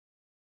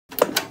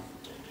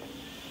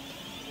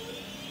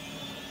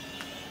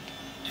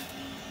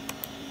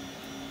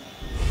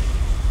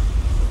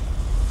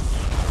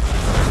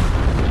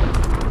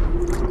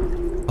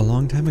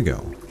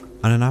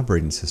on an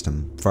operating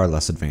system far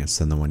less advanced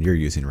than the one you're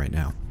using right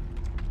now.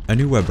 A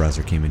new web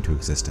browser came into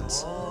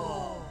existence.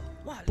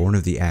 Born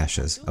of the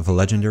ashes of a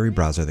legendary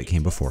browser that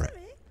came before it,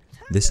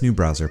 this new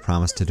browser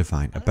promised to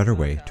define a better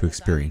way to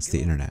experience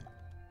the internet.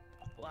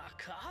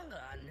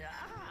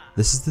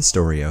 This is the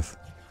story of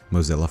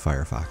Mozilla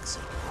Firefox.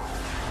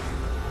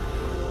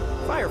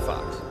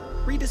 Firefox.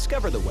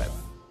 Rediscover the web.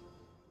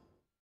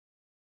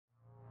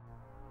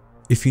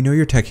 If you know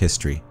your tech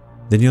history,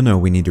 then you'll know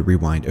we need to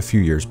rewind a few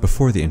years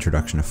before the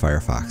introduction of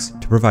Firefox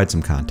to provide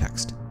some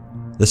context.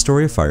 The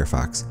story of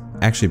Firefox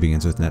actually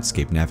begins with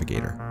Netscape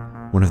Navigator,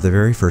 one of the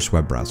very first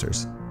web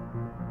browsers.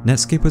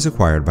 Netscape was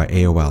acquired by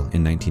AOL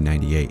in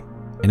 1998,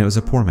 and it was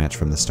a poor match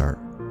from the start.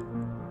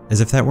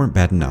 As if that weren't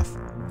bad enough,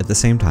 at the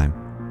same time,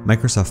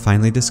 Microsoft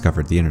finally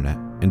discovered the internet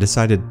and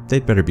decided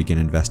they'd better begin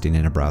investing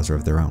in a browser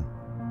of their own.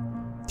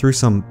 Through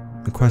some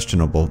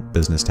questionable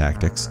business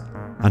tactics,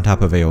 on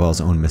top of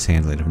AOL's own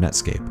mishandling of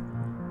Netscape,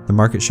 the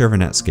market share of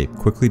Netscape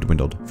quickly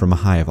dwindled from a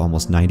high of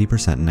almost 90%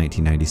 in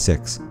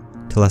 1996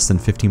 to less than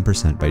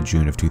 15% by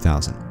June of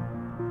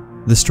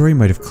 2000. The story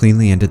might have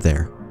cleanly ended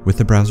there, with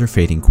the browser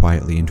fading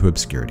quietly into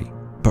obscurity,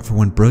 but for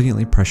one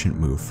brilliantly prescient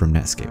move from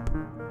Netscape.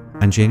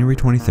 On January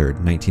 23,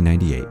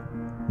 1998,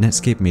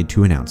 Netscape made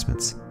two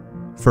announcements.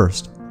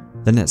 First,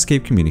 the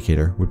Netscape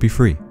Communicator would be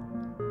free.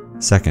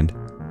 Second,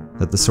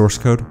 that the source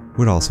code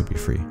would also be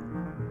free.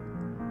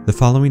 The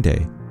following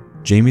day,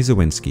 Jamie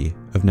Zawinski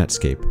of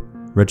Netscape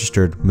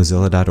registered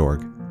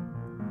Mozilla.org.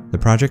 The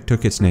project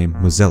took its name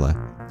Mozilla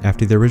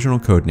after the original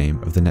code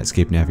name of the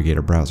Netscape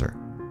Navigator browser,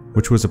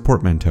 which was a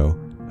portmanteau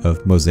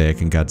of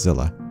Mosaic and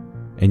Godzilla,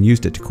 and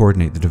used it to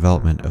coordinate the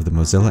development of the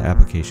Mozilla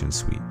Application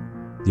Suite,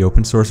 the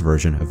open source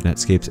version of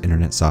Netscape's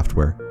internet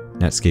software,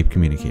 Netscape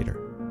Communicator.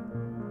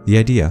 The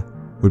idea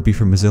would be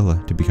for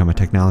Mozilla to become a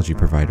technology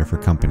provider for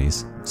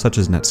companies, such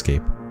as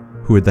Netscape,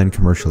 who would then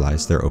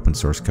commercialize their open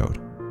source code.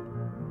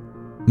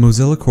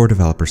 Mozilla core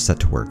developers set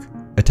to work,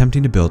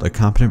 attempting to build a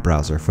competent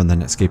browser from the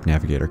Netscape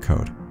Navigator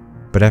code,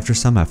 but after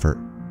some effort,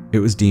 it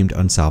was deemed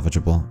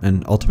unsalvageable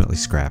and ultimately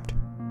scrapped.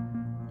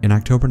 In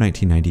October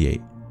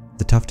 1998,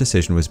 the tough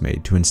decision was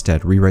made to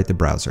instead rewrite the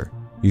browser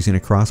using a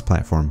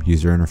cross-platform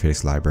user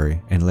interface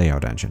library and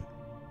layout engine.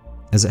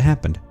 As it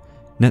happened,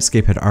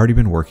 Netscape had already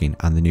been working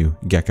on the new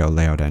Gecko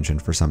layout engine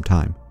for some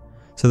time,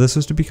 so this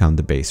was to become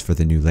the base for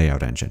the new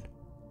layout engine.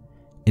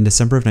 In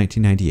December of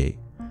 1998,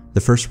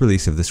 the first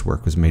release of this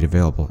work was made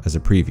available as a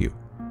preview,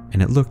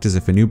 and it looked as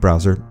if a new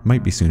browser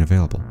might be soon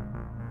available.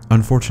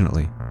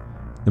 Unfortunately,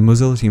 the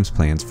Mozilla team's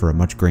plans for a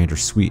much grander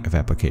suite of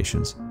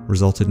applications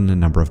resulted in a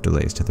number of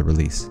delays to the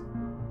release.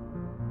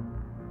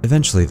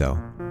 Eventually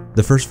though,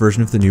 the first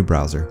version of the new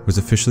browser was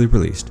officially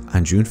released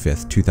on June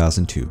 5,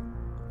 2002,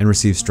 and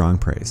received strong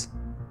praise.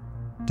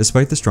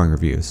 Despite the strong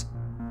reviews,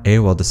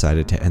 AOL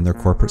decided to end their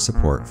corporate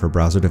support for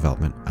browser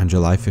development on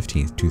July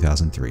 15,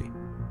 2003.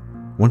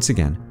 Once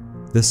again,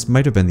 this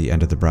might have been the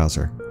end of the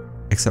browser,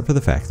 except for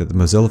the fact that the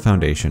Mozilla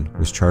Foundation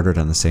was chartered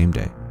on the same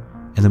day,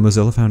 and the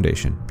Mozilla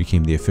Foundation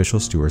became the official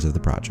stewards of the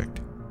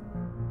project.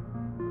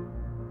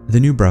 The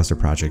new browser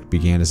project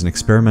began as an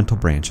experimental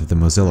branch of the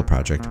Mozilla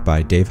project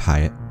by Dave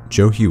Hyatt,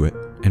 Joe Hewitt,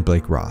 and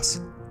Blake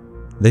Ross.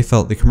 They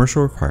felt the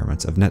commercial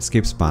requirements of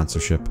Netscape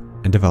sponsorship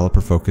and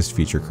developer-focused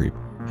feature creep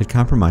had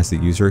compromised the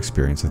user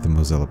experience of the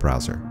Mozilla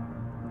browser.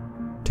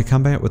 To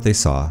combat what they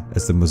saw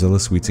as the Mozilla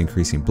Suite's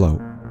increasing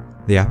bloat,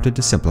 they opted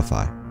to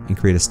simplify and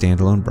create a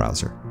standalone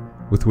browser,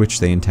 with which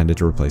they intended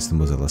to replace the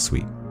Mozilla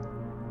Suite.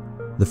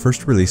 The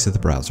first release of the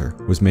browser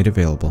was made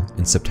available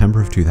in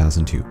September of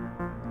 2002.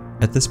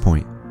 At this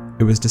point,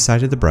 it was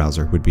decided the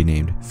browser would be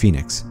named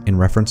Phoenix in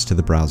reference to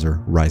the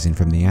browser rising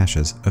from the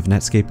ashes of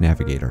Netscape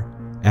Navigator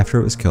after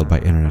it was killed by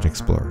Internet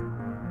Explorer.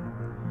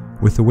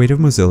 With the weight of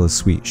Mozilla's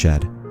suite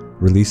shed,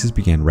 releases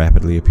began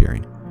rapidly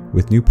appearing,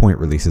 with new point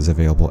releases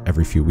available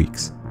every few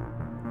weeks.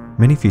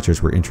 Many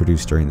features were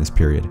introduced during this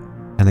period,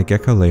 and the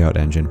Gecko layout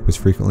engine was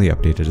frequently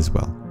updated as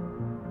well.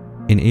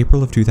 In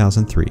April of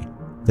 2003,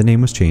 the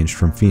name was changed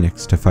from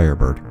Phoenix to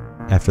Firebird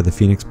after the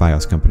Phoenix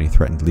BIOS company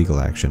threatened legal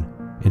action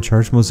and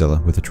charged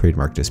Mozilla with a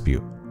trademark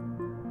dispute.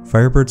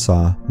 Firebird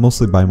saw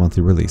mostly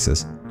bi-monthly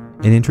releases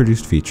and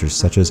introduced features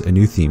such as a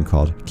new theme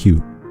called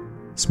Cute,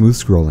 smooth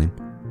scrolling,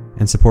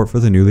 and support for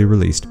the newly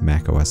released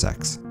Mac OS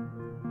X.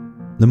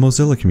 The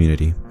Mozilla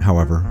community,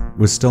 however,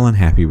 was still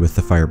unhappy with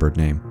the Firebird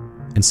name,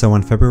 and so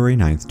on February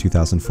 9,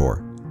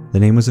 2004, the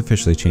name was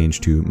officially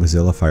changed to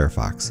Mozilla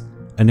Firefox,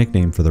 a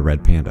nickname for the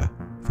red panda,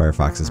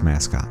 Firefox's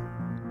mascot.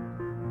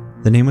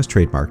 The name was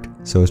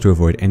trademarked so as to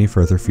avoid any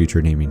further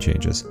future naming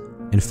changes,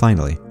 and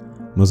finally,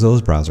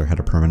 Mozilla's browser had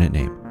a permanent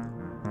name.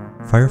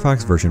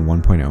 Firefox version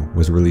 1.0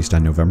 was released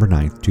on November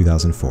 9,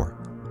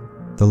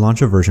 2004. The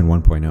launch of version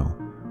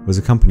 1.0 was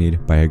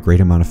accompanied by a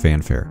great amount of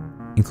fanfare,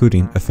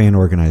 including a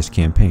fan-organized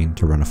campaign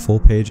to run a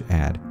full-page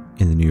ad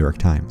in the New York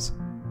Times.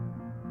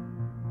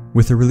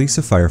 With the release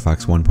of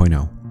Firefox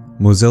 1.0,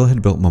 Mozilla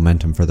had built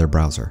momentum for their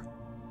browser.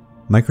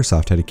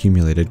 Microsoft had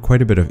accumulated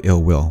quite a bit of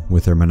ill will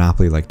with their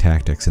monopoly-like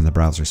tactics in the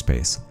browser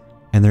space,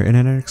 and their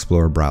Internet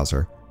Explorer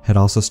browser had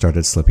also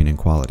started slipping in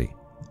quality.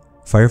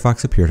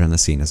 Firefox appeared on the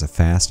scene as a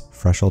fast,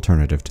 fresh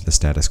alternative to the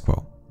status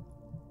quo.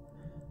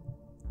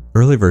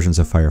 Early versions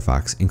of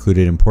Firefox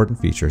included important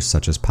features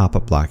such as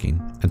pop-up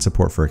blocking and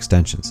support for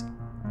extensions.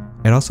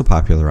 It also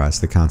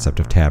popularized the concept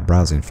of tab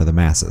browsing for the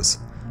masses,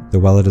 though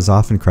while it is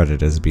often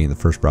credited as being the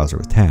first browser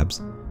with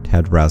tabs,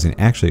 tabbed browsing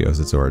actually owes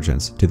its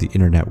origins to the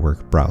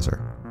Internetwork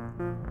browser.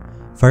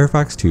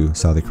 Firefox 2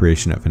 saw the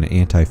creation of an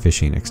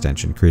anti-phishing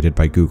extension created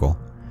by Google,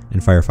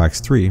 and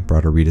Firefox 3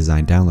 brought a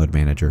redesigned download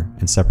manager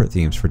and separate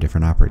themes for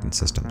different operating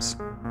systems.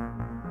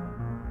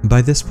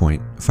 By this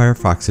point,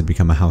 Firefox had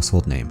become a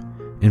household name,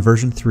 and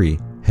version 3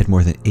 had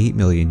more than 8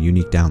 million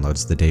unique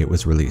downloads the day it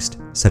was released,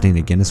 setting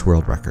a Guinness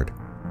World Record.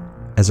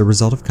 As a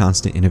result of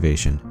constant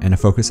innovation and a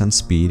focus on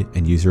speed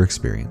and user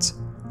experience,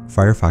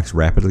 Firefox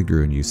rapidly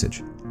grew in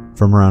usage,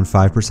 from around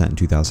 5% in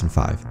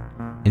 2005,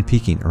 and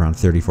peaking around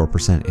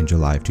 34% in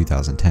July of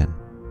 2010.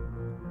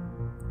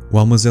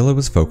 While Mozilla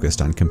was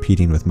focused on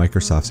competing with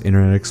Microsoft's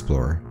Internet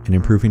Explorer and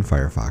improving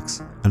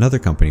Firefox, another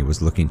company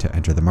was looking to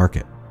enter the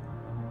market.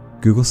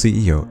 Google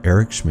CEO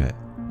Eric Schmidt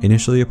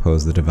initially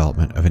opposed the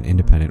development of an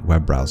independent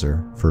web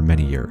browser for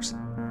many years.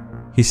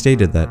 He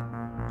stated that,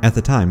 at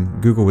the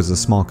time, Google was a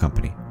small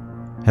company.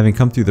 Having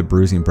come through the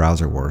bruising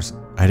browser wars,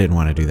 I didn't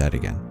want to do that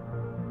again.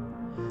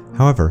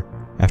 However,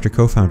 after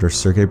co-founders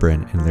Sergey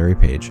Brin and Larry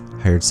Page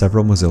hired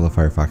several Mozilla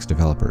Firefox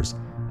developers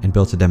and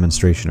built a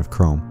demonstration of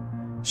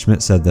Chrome,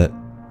 Schmidt said that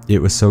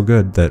it was so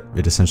good that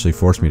it essentially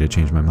forced me to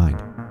change my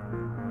mind.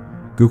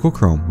 Google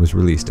Chrome was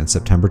released in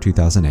September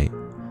 2008,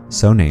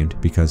 so named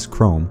because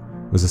Chrome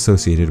was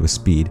associated with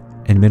speed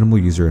and minimal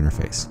user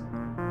interface.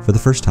 For the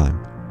first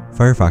time,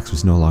 Firefox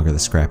was no longer the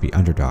scrappy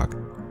underdog,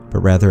 but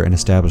rather an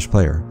established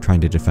player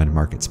trying to defend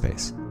market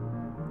space.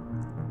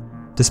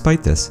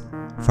 Despite this,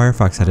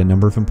 Firefox had a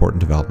number of important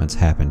developments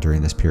happen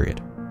during this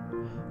period.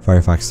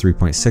 Firefox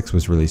 3.6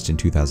 was released in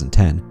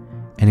 2010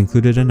 and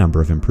included a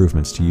number of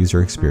improvements to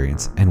user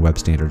experience and web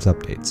standards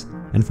updates,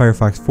 and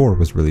Firefox 4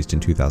 was released in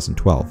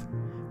 2012,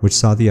 which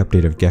saw the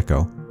update of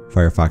Gecko,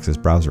 Firefox's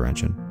browser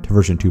engine, to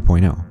version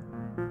 2.0.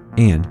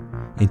 And,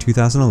 in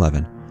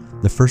 2011,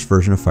 the first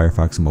version of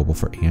Firefox Mobile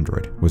for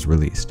Android was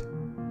released.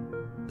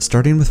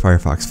 Starting with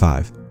Firefox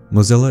 5,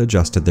 Mozilla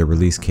adjusted their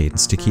release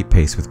cadence to keep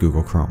pace with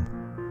Google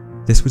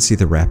Chrome. This would see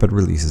the rapid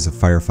releases of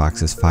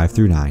Firefox's 5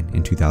 through 9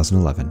 in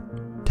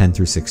 2011, 10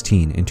 through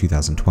 16 in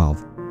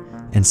 2012,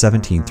 and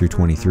 17 through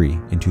 23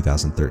 in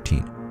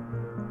 2013.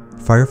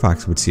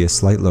 Firefox would see a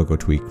slight logo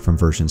tweak from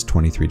versions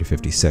 23 to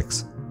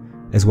 56,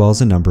 as well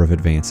as a number of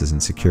advances in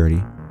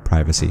security,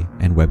 privacy,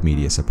 and web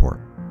media support.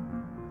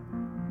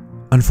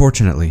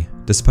 Unfortunately,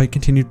 despite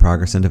continued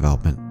progress and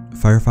development,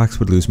 Firefox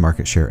would lose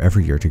market share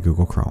every year to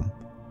Google Chrome.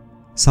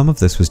 Some of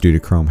this was due to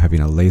Chrome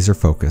having a laser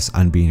focus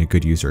on being a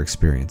good user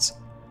experience,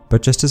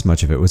 but just as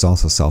much of it was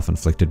also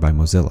self-inflicted by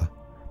Mozilla,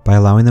 by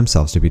allowing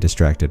themselves to be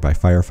distracted by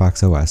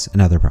Firefox OS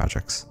and other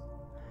projects.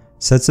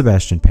 Said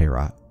Sebastian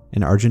Peyrot,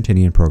 an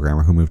Argentinian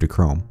programmer who moved to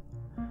Chrome,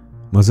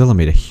 Mozilla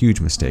made a huge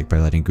mistake by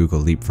letting Google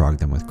leapfrog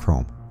them with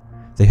Chrome.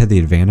 They had the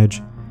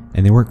advantage,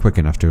 and they weren't quick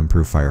enough to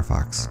improve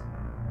Firefox.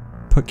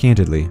 Put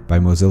candidly by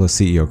Mozilla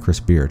CEO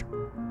Chris Beard,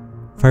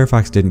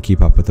 Firefox didn't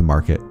keep up with the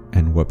market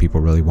and what people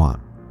really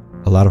want.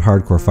 A lot of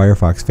hardcore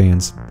Firefox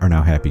fans are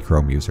now happy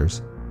Chrome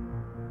users.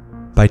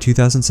 By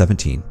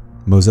 2017,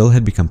 Mozilla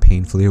had become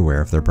painfully aware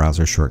of their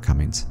browser's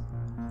shortcomings.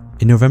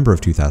 In November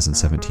of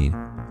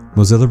 2017,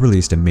 Mozilla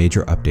released a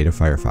major update of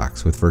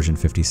Firefox with version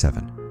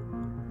 57.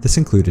 This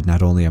included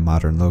not only a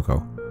modern logo,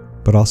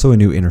 but also a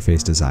new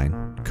interface design,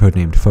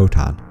 codenamed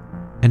Photon,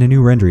 and a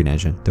new rendering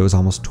engine that was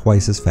almost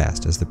twice as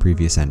fast as the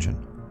previous engine.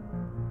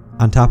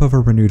 On top of a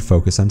renewed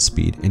focus on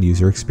speed and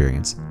user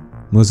experience,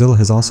 Mozilla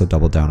has also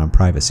doubled down on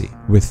privacy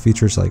with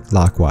features like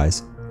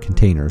Lockwise,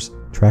 containers,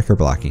 tracker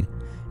blocking,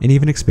 and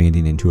even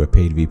expanding into a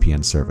paid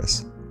VPN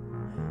service.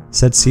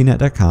 Said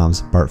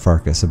CNET.com's Bart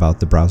Farkas about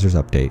the browser's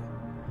update,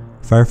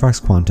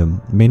 Firefox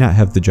Quantum may not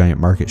have the giant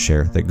market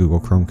share that Google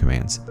Chrome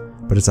commands,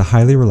 but it's a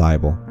highly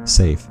reliable,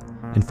 safe,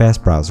 and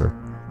fast browser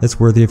that's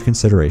worthy of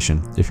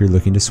consideration if you're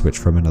looking to switch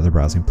from another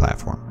browsing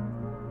platform.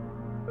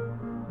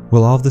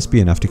 Will all of this be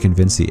enough to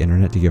convince the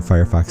internet to give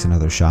Firefox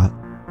another shot?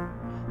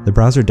 The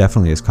browser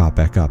definitely has caught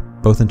back up,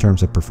 both in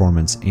terms of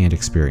performance and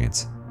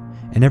experience.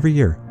 And every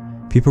year,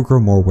 people grow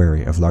more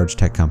wary of large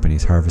tech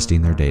companies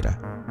harvesting their data.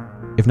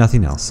 If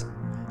nothing else,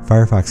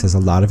 Firefox has a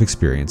lot of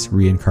experience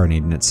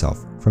reincarnating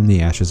itself from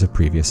the ashes of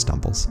previous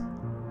stumbles.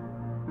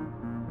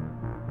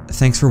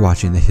 Thanks for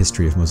watching the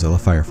history of Mozilla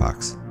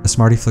Firefox, a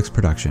SmartyFlix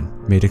production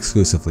made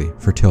exclusively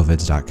for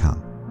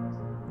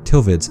Tillvids.com.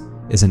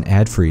 Tillvids is an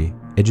ad-free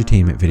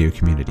edutainment video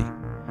community.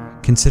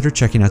 Consider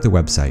checking out the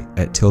website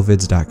at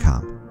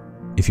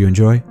Tillvids.com. If you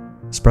enjoy,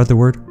 spread the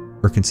word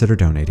or consider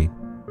donating.